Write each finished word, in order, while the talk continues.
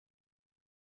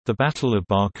The Battle of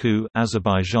Baku,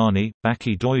 Azerbaijani,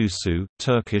 Baki Doyusu,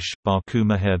 Turkish, Baku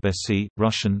Meherbesi,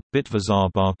 Russian, Bitvazar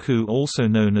Baku, also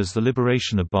known as the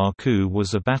Liberation of Baku,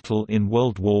 was a battle in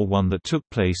World War I that took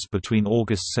place between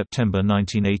August–September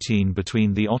 1918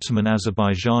 between the Ottoman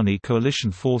Azerbaijani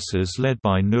coalition forces led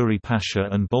by Nuri Pasha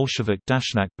and Bolshevik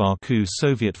Dashnak Baku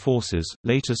Soviet forces,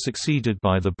 later succeeded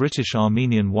by the British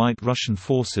Armenian White Russian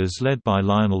forces led by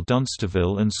Lionel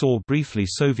Dunsterville, and saw briefly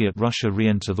Soviet Russia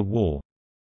re-enter the war.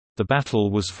 The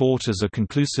battle was fought as a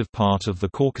conclusive part of the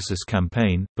Caucasus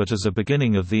Campaign, but as a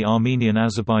beginning of the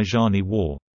Armenian-Azerbaijani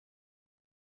War.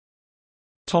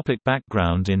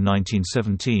 Background: In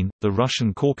 1917, the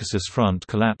Russian Caucasus Front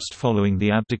collapsed following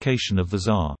the abdication of the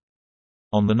Tsar.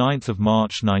 On 9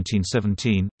 March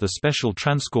 1917, the Special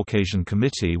Transcaucasian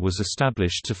Committee was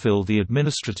established to fill the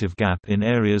administrative gap in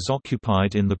areas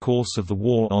occupied in the course of the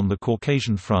war on the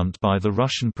Caucasian Front by the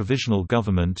Russian Provisional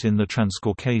Government in the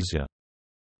Transcaucasia.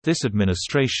 This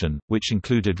administration, which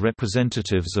included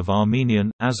representatives of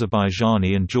Armenian,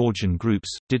 Azerbaijani and Georgian groups,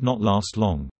 did not last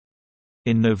long.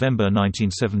 In November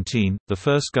 1917, the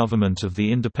first government of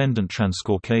the independent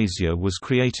Transcaucasia was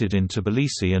created in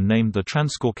Tbilisi and named the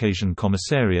Transcaucasian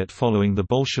Commissariat following the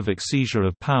Bolshevik seizure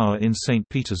of power in St.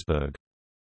 Petersburg.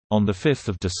 On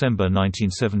 5 December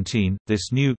 1917,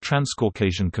 this new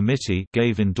Transcaucasian Committee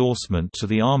gave endorsement to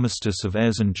the Armistice of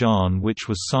Erzincan, which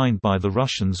was signed by the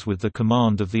Russians with the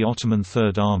command of the Ottoman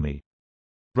Third Army.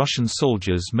 Russian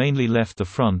soldiers mainly left the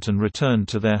front and returned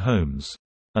to their homes.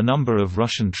 A number of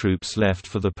Russian troops left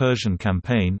for the Persian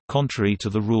campaign, contrary to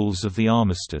the rules of the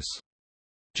armistice.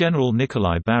 General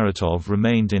Nikolai Baratov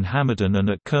remained in Hamadan, and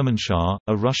at Kermanshah,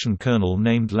 a Russian colonel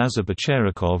named Lazar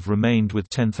Bocherikov remained with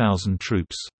 10,000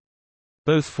 troops.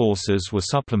 Both forces were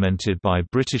supplemented by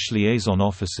British liaison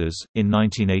officers. In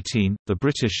 1918, the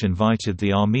British invited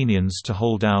the Armenians to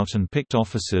hold out and picked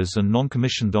officers and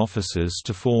non-commissioned officers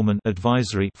to form an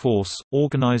advisory force,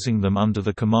 organizing them under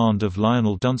the command of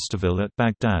Lionel Dunsterville at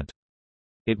Baghdad.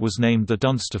 It was named the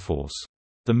Dunsterforce.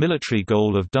 The military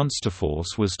goal of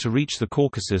Dunsterforce was to reach the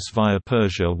Caucasus via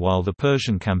Persia while the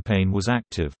Persian campaign was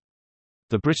active.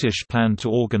 The British planned to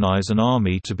organize an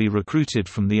army to be recruited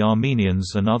from the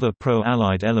Armenians and other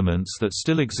pro-Allied elements that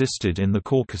still existed in the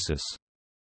Caucasus.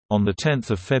 On 10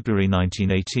 February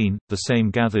 1918, the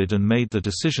Sejm gathered and made the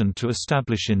decision to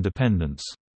establish independence.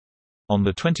 On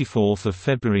 24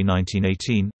 February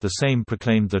 1918, the Sejm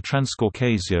proclaimed the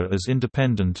Transcaucasia as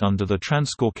independent under the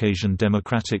Transcaucasian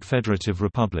Democratic Federative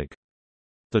Republic.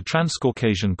 The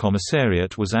Transcaucasian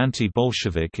Commissariat was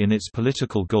anti-Bolshevik in its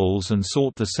political goals and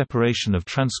sought the separation of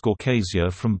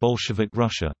Transcaucasia from Bolshevik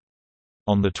Russia.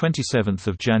 On 27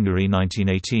 January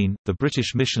 1918, the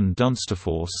British mission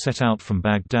Dunsterforce set out from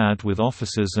Baghdad with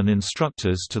officers and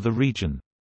instructors to the region.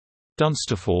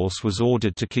 Dunsterforce was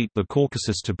ordered to keep the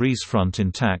Caucasus-Tabriz front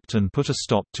intact and put a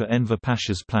stop to Enver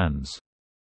Pasha's plans.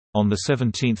 On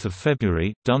 17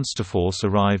 February, Dunsterforce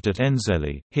arrived at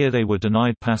Enzeli. Here they were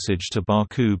denied passage to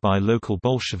Baku by local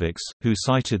Bolsheviks, who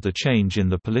cited the change in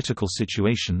the political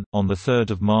situation. On 3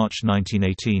 March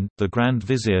 1918, the Grand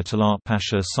Vizier Talat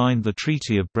Pasha signed the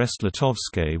Treaty of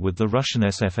Brest-Litovsk with the Russian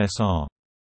SFSR.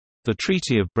 The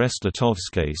Treaty of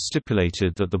Brest-Litovsk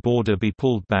stipulated that the border be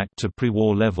pulled back to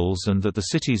pre-war levels and that the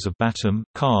cities of Batum,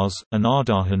 Kars, and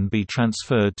Ardahan be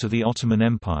transferred to the Ottoman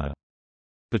Empire.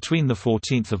 Between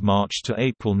 14 March to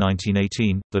April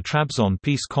 1918, the Trabzon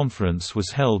Peace Conference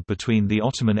was held between the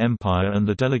Ottoman Empire and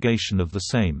the delegation of the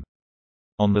Sejm.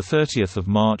 On 30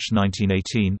 March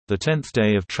 1918, the 10th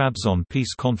day of Trabzon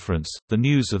Peace Conference, the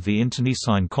news of the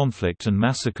internecine conflict and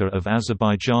massacre of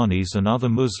Azerbaijanis and other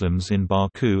Muslims in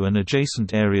Baku and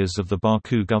adjacent areas of the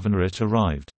Baku Governorate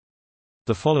arrived.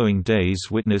 The following days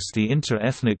witnessed the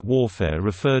inter-ethnic warfare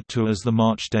referred to as the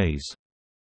March Days.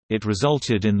 It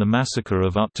resulted in the massacre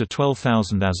of up to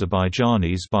 12,000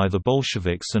 Azerbaijanis by the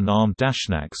Bolsheviks and armed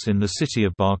Dashnaks in the city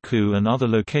of Baku and other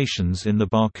locations in the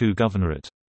Baku Governorate.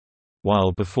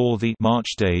 While before the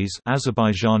March Days,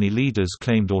 Azerbaijani leaders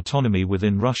claimed autonomy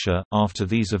within Russia, after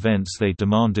these events they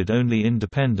demanded only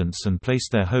independence and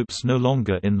placed their hopes no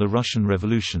longer in the Russian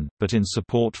Revolution, but in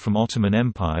support from Ottoman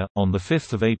Empire. On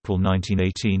 5 April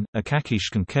 1918, Akakish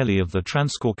Kankeli of the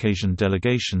Transcaucasian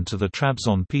delegation to the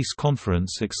Trabzon Peace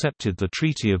Conference accepted the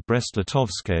Treaty of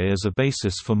Brest-Litovsk as a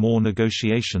basis for more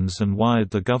negotiations and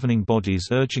wired the governing bodies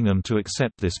urging them to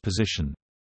accept this position.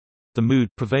 The mood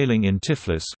prevailing in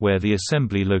Tiflis, where the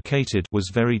assembly located, was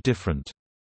very different.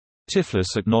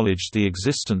 Tiflis acknowledged the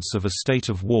existence of a state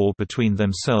of war between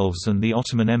themselves and the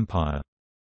Ottoman Empire.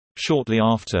 Shortly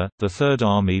after, the Third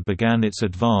Army began its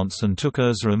advance and took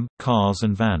Erzurum, Kars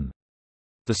and Van.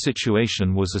 The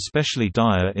situation was especially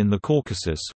dire in the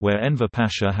Caucasus, where Enver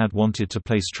Pasha had wanted to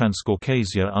place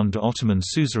Transcaucasia under Ottoman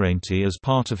suzerainty as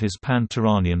part of his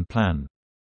pan-Turanian plan.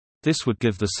 This would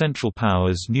give the Central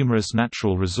Powers numerous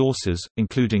natural resources,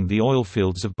 including the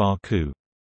oilfields of Baku.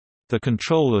 The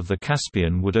control of the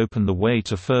Caspian would open the way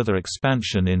to further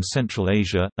expansion in Central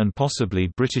Asia, and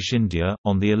possibly British India.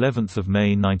 On the 11th of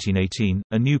May 1918,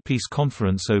 a new peace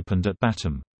conference opened at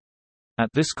Batum.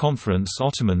 At this conference,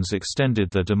 Ottomans extended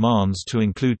their demands to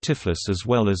include Tiflis as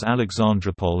well as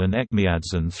Alexandropol and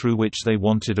Etchmiadzin, through which they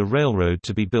wanted a railroad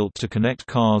to be built to connect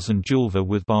Kars and Julva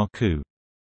with Baku.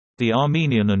 The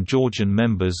Armenian and Georgian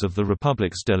members of the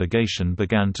Republic's delegation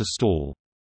began to stall.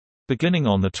 Beginning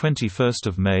on 21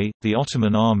 May, the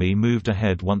Ottoman army moved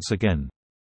ahead once again.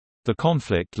 The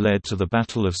conflict led to the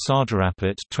Battle of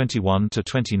Sardarapet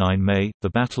 21–29 May, the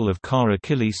Battle of Kara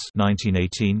Kilis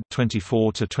 1918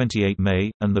 24–28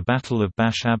 May, and the Battle of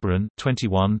Bash Abaran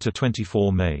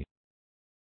 21–24 May.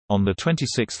 On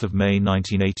 26 May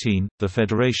 1918, the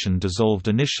Federation dissolved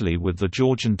initially with the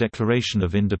Georgian Declaration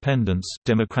of Independence,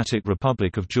 Democratic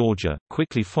Republic of Georgia,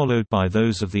 quickly followed by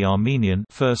those of the Armenian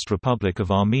First Republic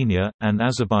of Armenia, and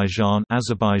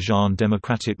Azerbaijan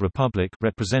Democratic Republic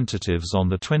representatives on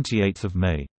 28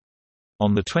 May.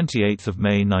 On 28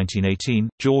 May 1918,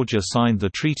 Georgia signed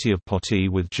the Treaty of Poti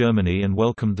with Germany and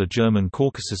welcomed the German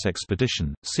Caucasus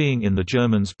expedition, seeing in the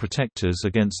Germans protectors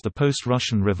against the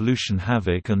post-Russian Revolution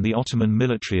havoc and the Ottoman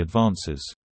military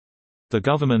advances. The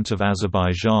government of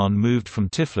Azerbaijan moved from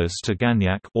Tiflis to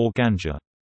Ganyak or Ganja.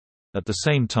 At the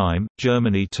same time,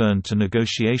 Germany turned to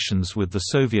negotiations with the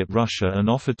Soviet Russia and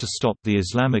offered to stop the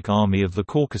Islamic Army of the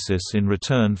Caucasus in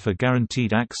return for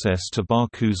guaranteed access to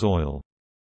Baku's oil.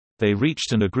 They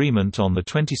reached an agreement on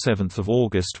 27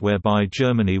 August whereby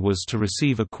Germany was to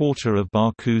receive a quarter of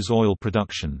Baku's oil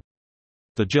production.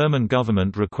 The German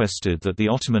government requested that the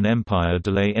Ottoman Empire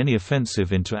delay any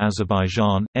offensive into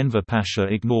Azerbaijan. Enver Pasha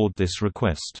ignored this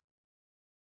request.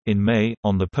 In May,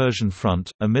 on the Persian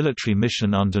front, a military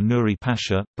mission under Nuri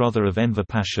Pasha, brother of Enver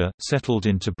Pasha, settled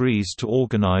in Tabriz to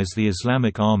organize the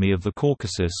Islamic Army of the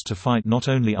Caucasus to fight not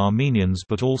only Armenians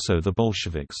but also the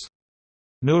Bolsheviks.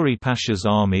 Nuri Pasha's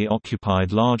army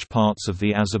occupied large parts of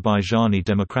the Azerbaijani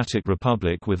Democratic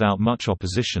Republic without much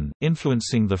opposition,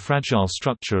 influencing the fragile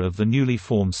structure of the newly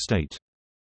formed state.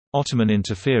 Ottoman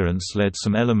interference led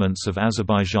some elements of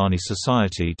Azerbaijani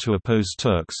society to oppose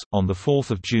Turks. On 4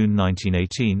 June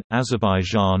 1918,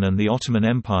 Azerbaijan and the Ottoman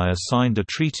Empire signed a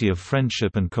treaty of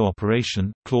friendship and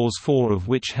cooperation, Clause 4 of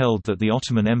which held that the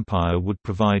Ottoman Empire would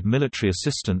provide military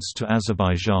assistance to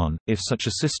Azerbaijan, if such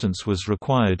assistance was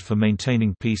required for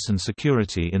maintaining peace and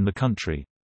security in the country.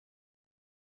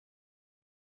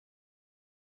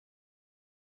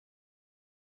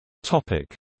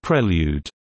 Prelude.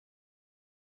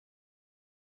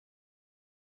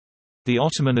 The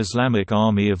Ottoman Islamic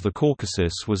Army of the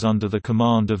Caucasus was under the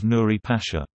command of Nuri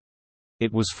Pasha.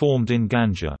 It was formed in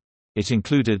Ganja. It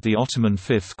included the Ottoman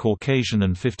 5th Caucasian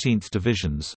and 15th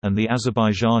Divisions, and the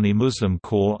Azerbaijani Muslim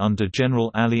Corps under General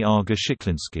Ali Aga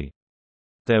Shiklinsky.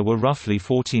 There were roughly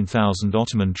 14,000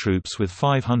 Ottoman troops with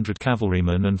 500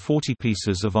 cavalrymen and 40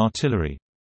 pieces of artillery.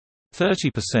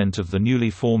 30% of the newly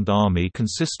formed army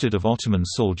consisted of Ottoman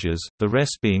soldiers, the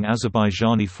rest being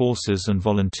Azerbaijani forces and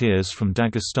volunteers from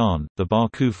Dagestan. The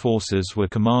Baku forces were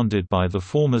commanded by the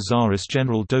former Tsarist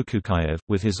General Dokukayev,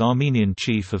 with his Armenian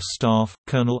chief of staff,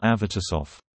 Colonel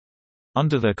Avatasov.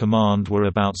 Under their command were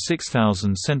about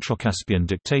 6,000 Centrocaspian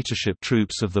dictatorship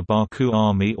troops of the Baku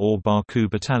Army or Baku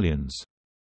battalions.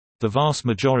 The vast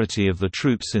majority of the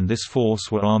troops in this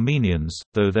force were Armenians,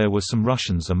 though there were some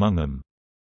Russians among them.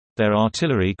 Their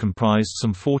artillery comprised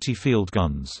some 40 field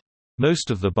guns.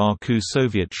 Most of the Baku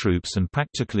Soviet troops and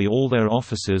practically all their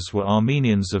officers were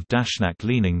Armenians of Dashnak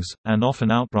leanings, and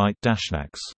often outright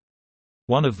Dashnaks.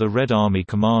 One of the Red Army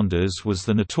commanders was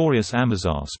the notorious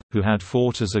Amazasp, who had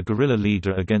fought as a guerrilla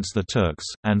leader against the Turks,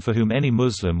 and for whom any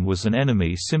Muslim was an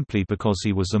enemy simply because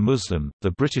he was a Muslim.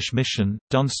 The British mission,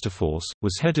 Dunsterforce,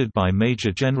 was headed by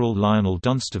Major General Lionel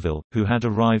Dunsterville, who had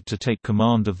arrived to take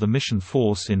command of the mission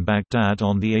force in Baghdad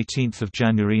on 18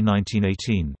 January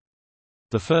 1918.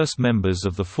 The first members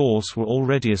of the force were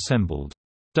already assembled.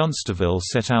 Dunsterville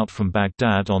set out from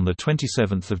Baghdad on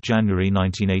 27 January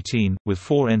 1918, with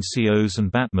 4 NCOs and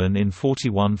batmen in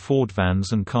 41 Ford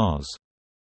vans and cars.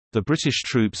 The British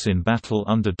troops in battle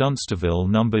under Dunsterville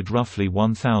numbered roughly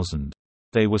 1,000.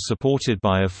 They were supported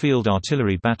by a field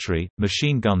artillery battery,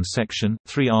 machine gun section,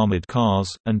 3 armoured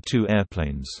cars, and 2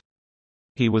 airplanes.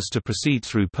 He was to proceed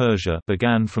through Persia,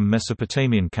 began from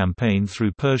Mesopotamian campaign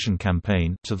through Persian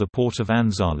campaign to the port of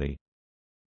Anzali.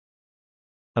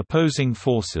 Opposing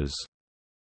forces.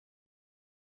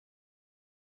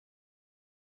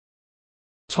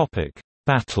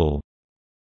 Battle.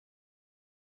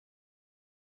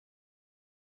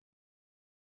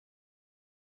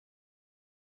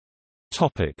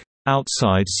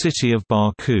 Outside city of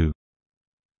Baku.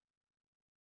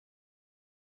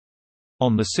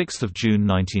 On 6 June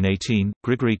 1918,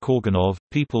 Grigory Korganov,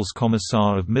 People's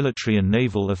Commissar of Military and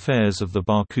Naval Affairs of the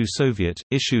Baku Soviet,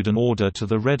 issued an order to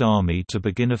the Red Army to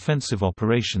begin offensive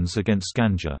operations against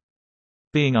Ganja.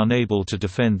 Being unable to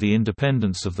defend the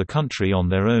independence of the country on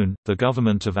their own, the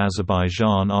government of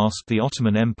Azerbaijan asked the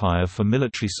Ottoman Empire for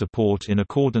military support in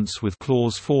accordance with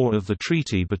Clause 4 of the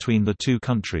treaty between the two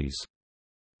countries.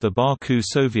 The Baku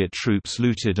Soviet troops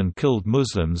looted and killed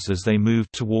Muslims as they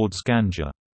moved towards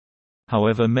Ganja.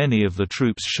 However, many of the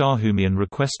troops Shahumian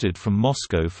requested from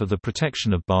Moscow for the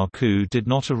protection of Baku did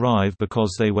not arrive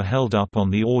because they were held up on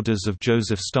the orders of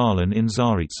Joseph Stalin in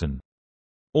Tsaritsyn.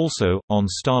 Also, on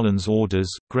Stalin's orders,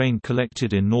 grain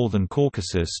collected in northern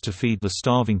Caucasus to feed the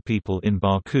starving people in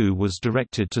Baku was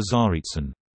directed to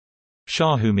Tsaritsyn.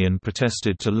 Shahumian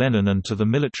protested to Lenin and to the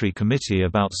military committee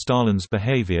about Stalin's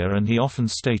behavior, and he often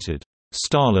stated,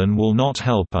 "Stalin will not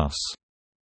help us."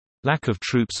 Lack of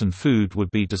troops and food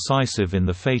would be decisive in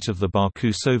the fate of the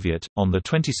Baku Soviet. On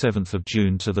 27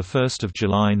 June to 1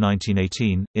 July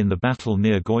 1918, in the battle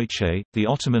near Goiche, the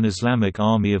Ottoman Islamic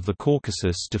Army of the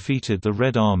Caucasus defeated the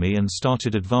Red Army and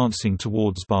started advancing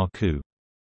towards Baku.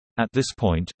 At this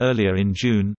point, earlier in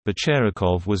June,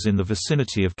 Bacharakov was in the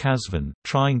vicinity of Kazvan,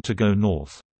 trying to go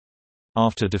north.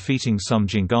 After defeating some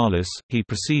Jingalis, he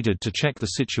proceeded to check the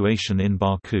situation in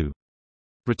Baku.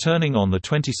 Returning on the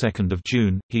 22nd of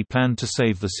June, he planned to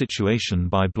save the situation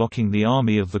by blocking the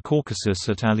Army of the Caucasus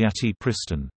at Alyaty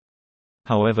Pristan.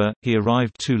 However, he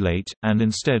arrived too late, and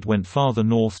instead went farther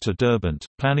north to Derbent,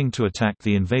 planning to attack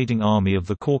the invading Army of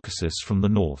the Caucasus from the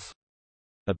north.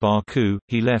 At Baku,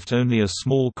 he left only a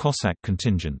small Cossack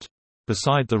contingent.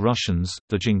 Beside the Russians,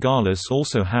 the Jingalis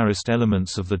also harassed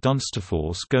elements of the Dunster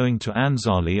force going to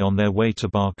Anzali on their way to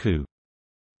Baku.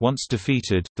 Once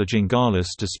defeated, the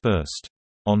Jingalis dispersed.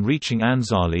 On reaching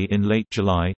Anzali in late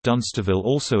July, Dunsterville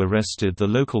also arrested the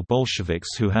local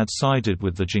Bolsheviks who had sided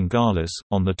with the Jingalis.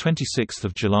 On 26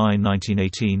 July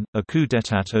 1918, a coup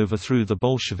d'état overthrew the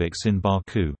Bolsheviks in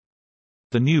Baku.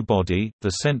 The new body,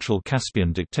 the Central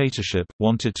Caspian Dictatorship,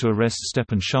 wanted to arrest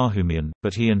Stepan Shahumian,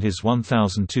 but he and his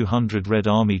 1,200 Red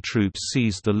Army troops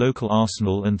seized the local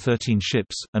arsenal and 13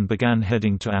 ships, and began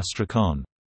heading to Astrakhan.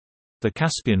 The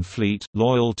Caspian Fleet,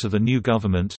 loyal to the new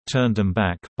government, turned them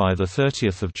back. By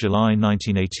 30 July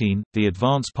 1918, the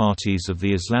advance parties of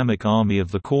the Islamic Army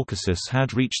of the Caucasus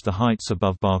had reached the heights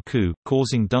above Baku,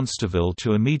 causing Dunsterville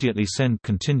to immediately send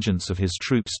contingents of his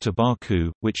troops to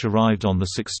Baku, which arrived on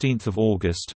 16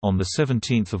 August. On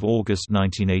 17 August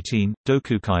 1918,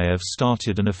 Dokukayev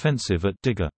started an offensive at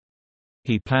Diga.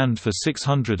 He planned for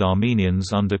 600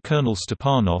 Armenians under Colonel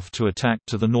Stepanov to attack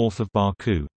to the north of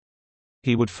Baku.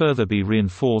 He would further be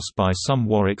reinforced by some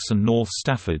Warwicks and North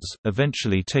Staffords,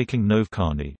 eventually taking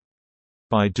Novkani.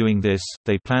 By doing this,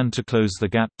 they planned to close the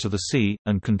gap to the sea,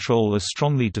 and control a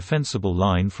strongly defensible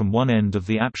line from one end of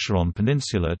the Absheron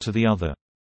Peninsula to the other.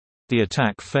 The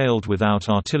attack failed without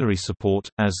artillery support,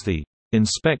 as the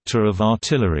 "Inspector of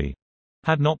Artillery"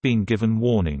 had not been given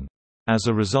warning. As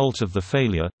a result of the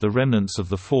failure, the remnants of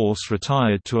the force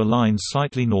retired to a line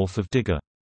slightly north of Diga.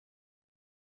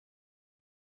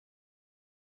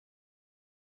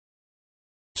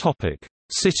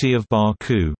 City of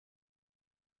Baku.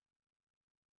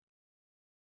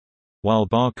 While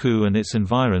Baku and its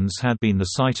environs had been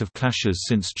the site of clashes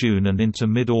since June and into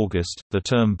mid-August, the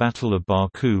term Battle of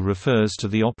Baku refers to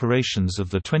the operations of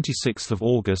 26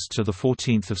 August to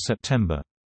 14 September.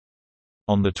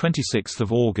 On 26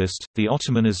 August, the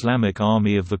Ottoman Islamic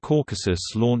Army of the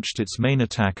Caucasus launched its main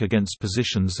attack against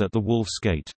positions at the Wolf's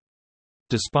Gate.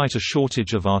 Despite a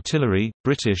shortage of artillery,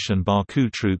 British and Baku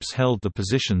troops held the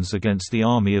positions against the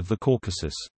Army of the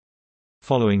Caucasus.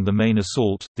 Following the main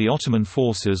assault, the Ottoman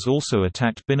forces also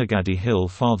attacked Binagadi Hill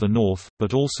farther north,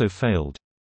 but also failed.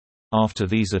 After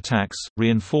these attacks,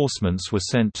 reinforcements were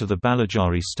sent to the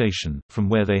Balajari station, from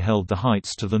where they held the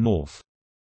heights to the north.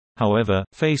 However,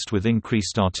 faced with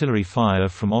increased artillery fire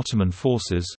from Ottoman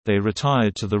forces, they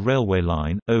retired to the railway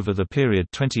line. Over the period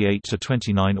 28 to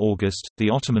 29 August, the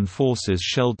Ottoman forces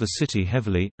shelled the city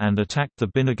heavily, and attacked the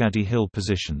Binagadi Hill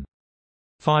position.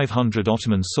 500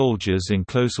 Ottoman soldiers in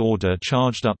close order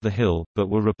charged up the hill, but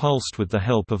were repulsed with the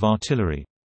help of artillery.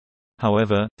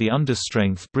 However, the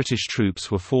under-strength British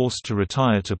troops were forced to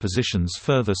retire to positions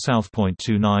further south.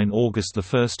 29 August.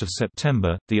 1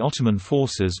 September, the Ottoman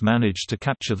forces managed to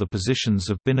capture the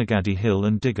positions of Binagadi Hill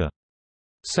and Diga.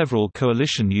 Several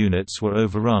coalition units were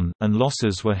overrun, and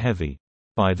losses were heavy.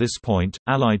 By this point,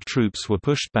 Allied troops were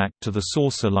pushed back to the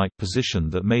saucer-like position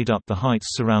that made up the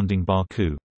heights surrounding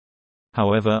Baku.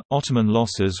 However, Ottoman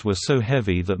losses were so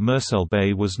heavy that Mürsel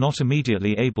Bey was not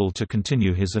immediately able to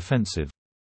continue his offensive.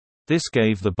 This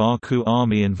gave the Baku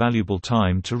army invaluable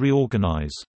time to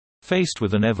reorganize. Faced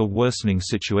with an ever-worsening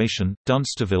situation,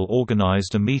 Dunsterville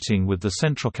organized a meeting with the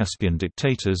Centrocaspian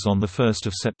dictators on 1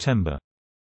 September.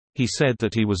 He said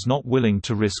that he was not willing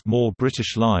to risk more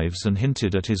British lives and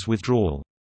hinted at his withdrawal.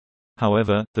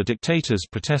 However, the dictators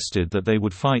protested that they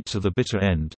would fight to the bitter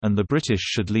end, and the British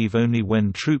should leave only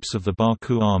when troops of the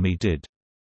Baku army did.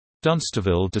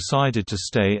 Dunsterville decided to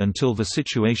stay until the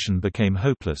situation became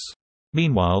hopeless.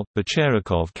 Meanwhile,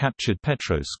 Bocherekov captured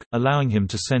Petrovsk, allowing him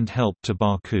to send help to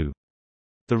Baku.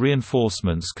 The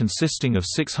reinforcements consisting of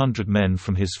 600 men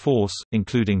from his force,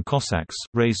 including Cossacks,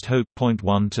 raised hope.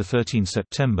 1 to 13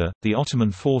 September, the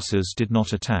Ottoman forces did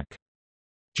not attack.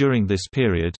 During this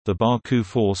period, the Baku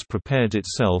force prepared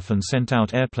itself and sent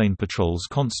out airplane patrols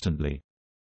constantly.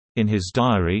 In his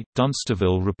diary,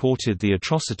 Dunsterville reported the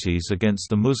atrocities against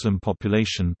the Muslim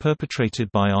population perpetrated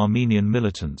by Armenian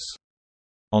militants.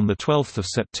 On 12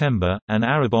 September, an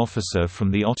Arab officer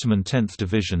from the Ottoman 10th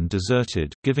Division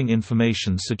deserted, giving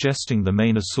information suggesting the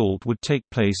main assault would take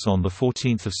place on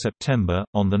 14 September.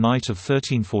 On the night of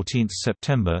 13–14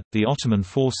 September, the Ottoman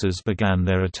forces began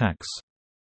their attacks.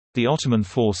 The Ottoman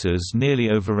forces nearly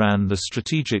overran the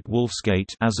strategic Wolf's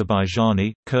Gate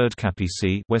Azerbaijani, Kurd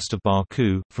Kapisi west of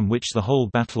Baku, from which the whole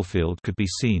battlefield could be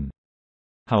seen.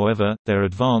 However, their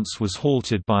advance was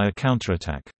halted by a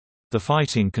counterattack. The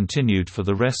fighting continued for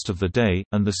the rest of the day,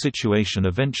 and the situation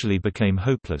eventually became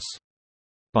hopeless.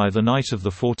 By the night of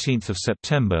 14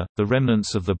 September, the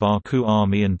remnants of the Baku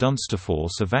army and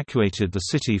Dunsterforce evacuated the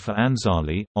city for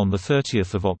Anzali. On 30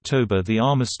 October, the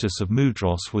Armistice of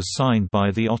Mudros was signed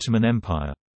by the Ottoman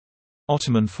Empire.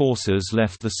 Ottoman forces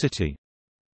left the city.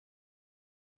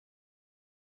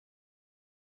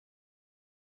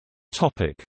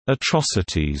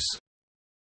 Atrocities.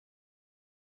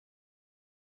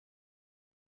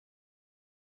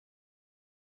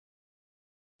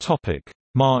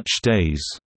 March days.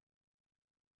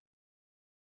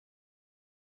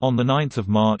 On 9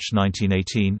 March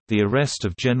 1918, the arrest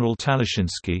of General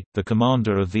Talashinsky, the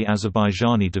commander of the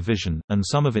Azerbaijani division, and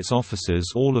some of its officers,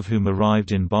 all of whom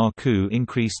arrived in Baku,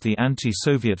 increased the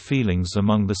anti-Soviet feelings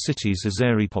among the city's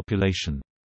Azeri population.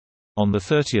 On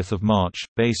 30 March,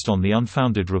 based on the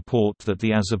unfounded report that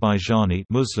the Azerbaijani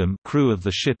Muslim crew of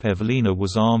the ship Evelina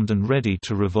was armed and ready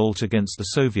to revolt against the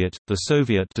Soviet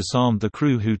disarmed the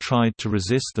crew who tried to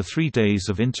resist the 3 days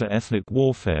of inter-ethnic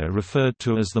warfare referred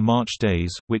to as the March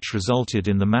Days, which resulted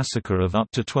in the massacre of up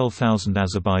to 12,000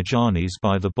 Azerbaijanis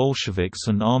by the Bolsheviks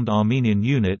and armed Armenian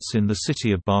units in the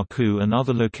city of Baku and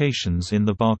other locations in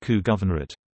the Baku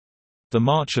Governorate. The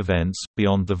March events,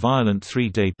 beyond the violent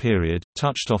 3-day period,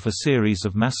 touched off a series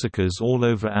of massacres all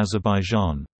over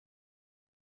Azerbaijan.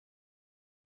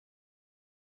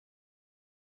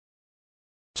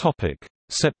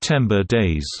 September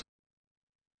days.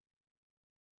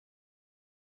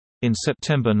 In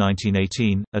September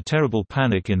 1918, a terrible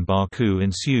panic in Baku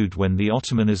ensued when the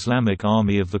Ottoman Islamic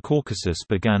Army of the Caucasus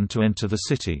began to enter the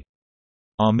city.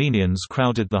 Armenians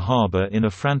crowded the harbour in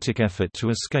a frantic effort to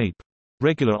escape.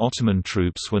 Regular Ottoman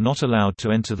troops were not allowed to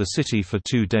enter the city for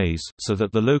 2 days, so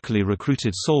that the locally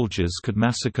recruited soldiers could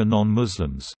massacre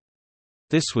non-Muslims.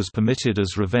 This was permitted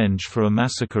as revenge for a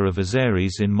massacre of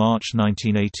Azeris in March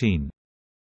 1918.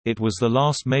 It was the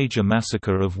last major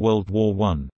massacre of World War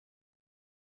I.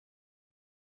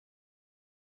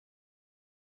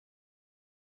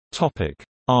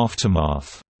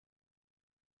 Aftermath.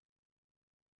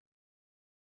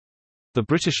 The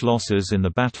British losses in the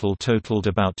battle totaled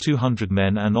about 200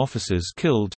 men and officers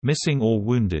killed, missing or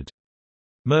wounded.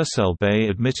 Mürsel Bey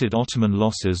admitted Ottoman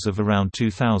losses of around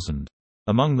 2,000.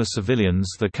 Among the civilians,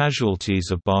 the casualties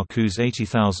of Baku's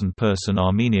 80,000-person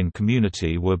Armenian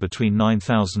community were between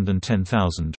 9,000 and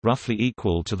 10,000, roughly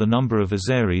equal to the number of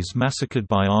Azeris massacred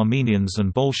by Armenians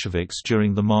and Bolsheviks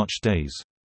during the March days.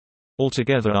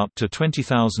 Altogether, up to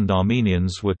 20,000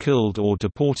 Armenians were killed or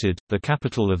deported. The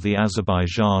capital of the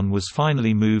Azerbaijan was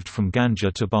finally moved from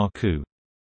Ganja to Baku.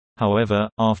 However,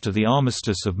 after the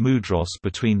Armistice of Mudros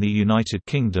between the United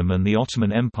Kingdom and the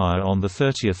Ottoman Empire on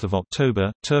 30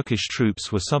 October, Turkish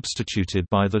troops were substituted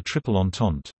by the Triple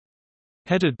Entente.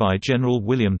 Headed by General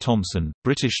William Thompson,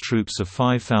 British troops of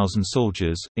 5,000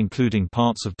 soldiers, including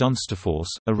parts of Dunsterforce,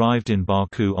 arrived in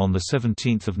Baku on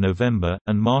 17 November,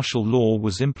 and martial law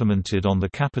was implemented on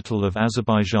the capital of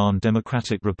Azerbaijan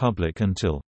Democratic Republic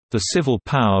until The civil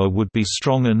power would be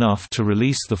strong enough to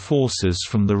release the forces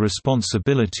from the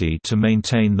responsibility to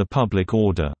maintain the public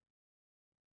order.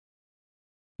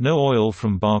 No oil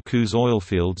from Baku's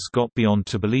oilfields got beyond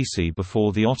Tbilisi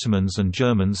before the Ottomans and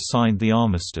Germans signed the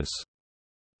armistice.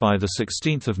 By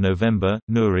 16 November,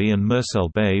 Nuri and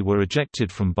Mursel Bey were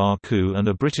ejected from Baku and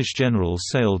a British general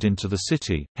sailed into the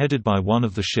city, headed by one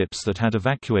of the ships that had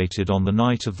evacuated on the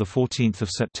night of 14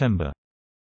 September.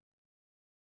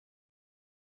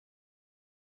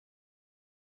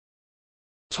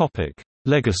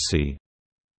 Legacy.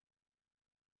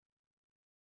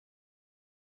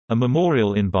 A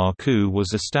memorial in Baku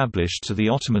was established to the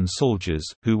Ottoman soldiers,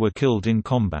 who were killed in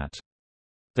combat.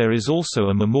 There is also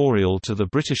a memorial to the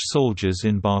British soldiers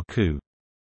in Baku.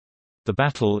 The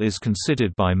battle is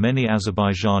considered by many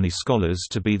Azerbaijani scholars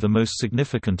to be the most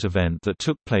significant event that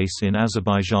took place in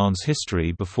Azerbaijan's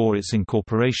history before its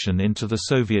incorporation into the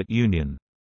Soviet Union.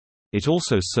 It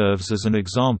also serves as an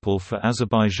example for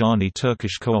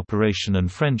Azerbaijani-Turkish cooperation and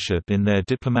friendship in their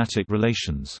diplomatic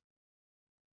relations.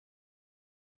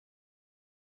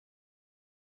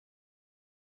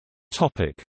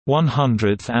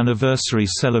 100th anniversary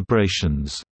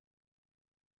celebrations.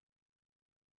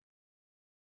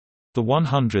 The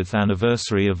 100th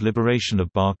anniversary of liberation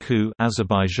of Baku,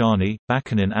 Azerbaijani,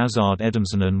 Bakunin Azad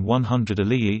Edemzanin 100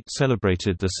 Aliyi,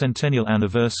 celebrated the centennial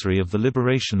anniversary of the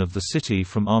liberation of the city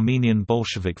from Armenian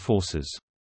Bolshevik forces.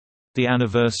 The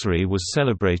anniversary was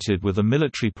celebrated with a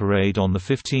military parade on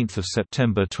 15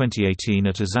 September 2018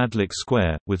 at Azadlik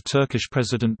Square, with Turkish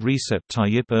President Recep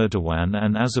Tayyip Erdogan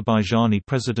and Azerbaijani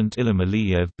President Ilham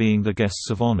Aliyev being the guests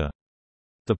of honor.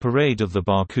 The parade of the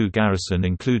Baku garrison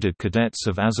included cadets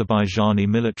of Azerbaijani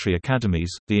military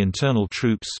academies, the internal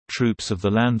troops, troops of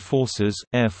the land forces,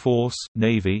 air force,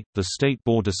 navy, the state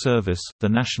border service, the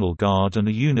National Guard and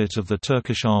a unit of the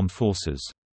Turkish armed forces.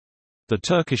 The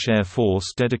Turkish Air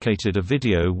Force dedicated a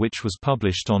video which was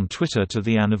published on Twitter to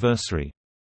the anniversary.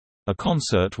 A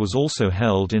concert was also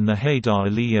held in the Haydar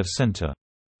Aliyev Center.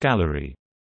 Gallery.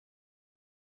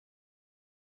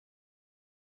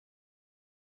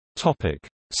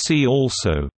 See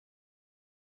also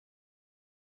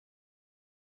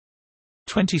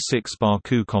 26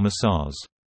 Baku Commissars.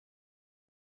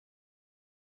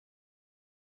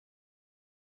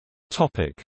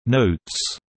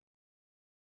 Notes.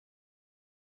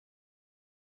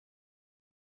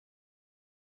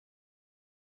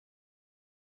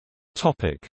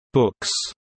 Books.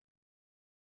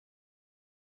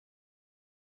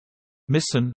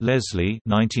 Misson, Leslie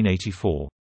 1984.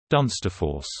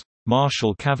 Dunsterforce.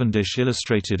 Marshall Cavendish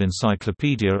Illustrated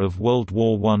Encyclopedia of World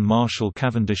War I. Marshall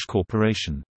Cavendish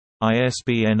Corporation.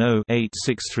 ISBN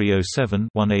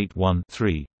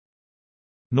 0-86307-181-3.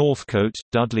 Northcote,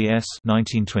 Dudley S.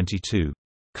 1922.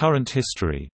 Current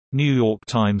History. New York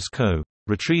Times Co.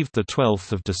 Retrieved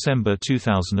 12 December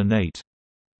 2008.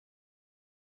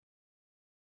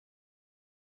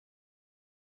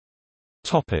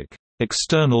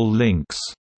 External links.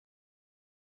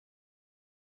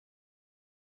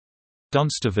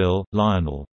 Dunsterville,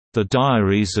 Lionel. The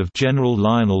Diaries of General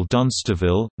Lionel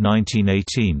Dunsterville,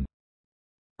 1918.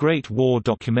 Great War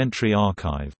Documentary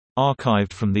Archive.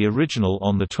 Archived from the original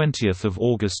on 20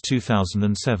 August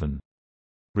 2007.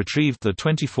 Retrieved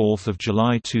 24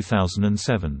 July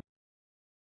 2007.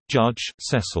 Judge,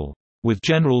 Cecil. With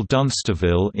General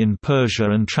Dunsterville in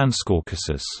Persia and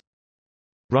Transcaucasus.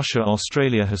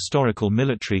 Russia–Australia Historical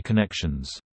Military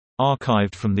Connections.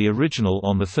 Archived from the original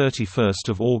on 31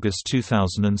 August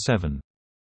 2007.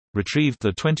 Retrieved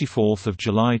 24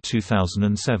 July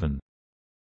 2007.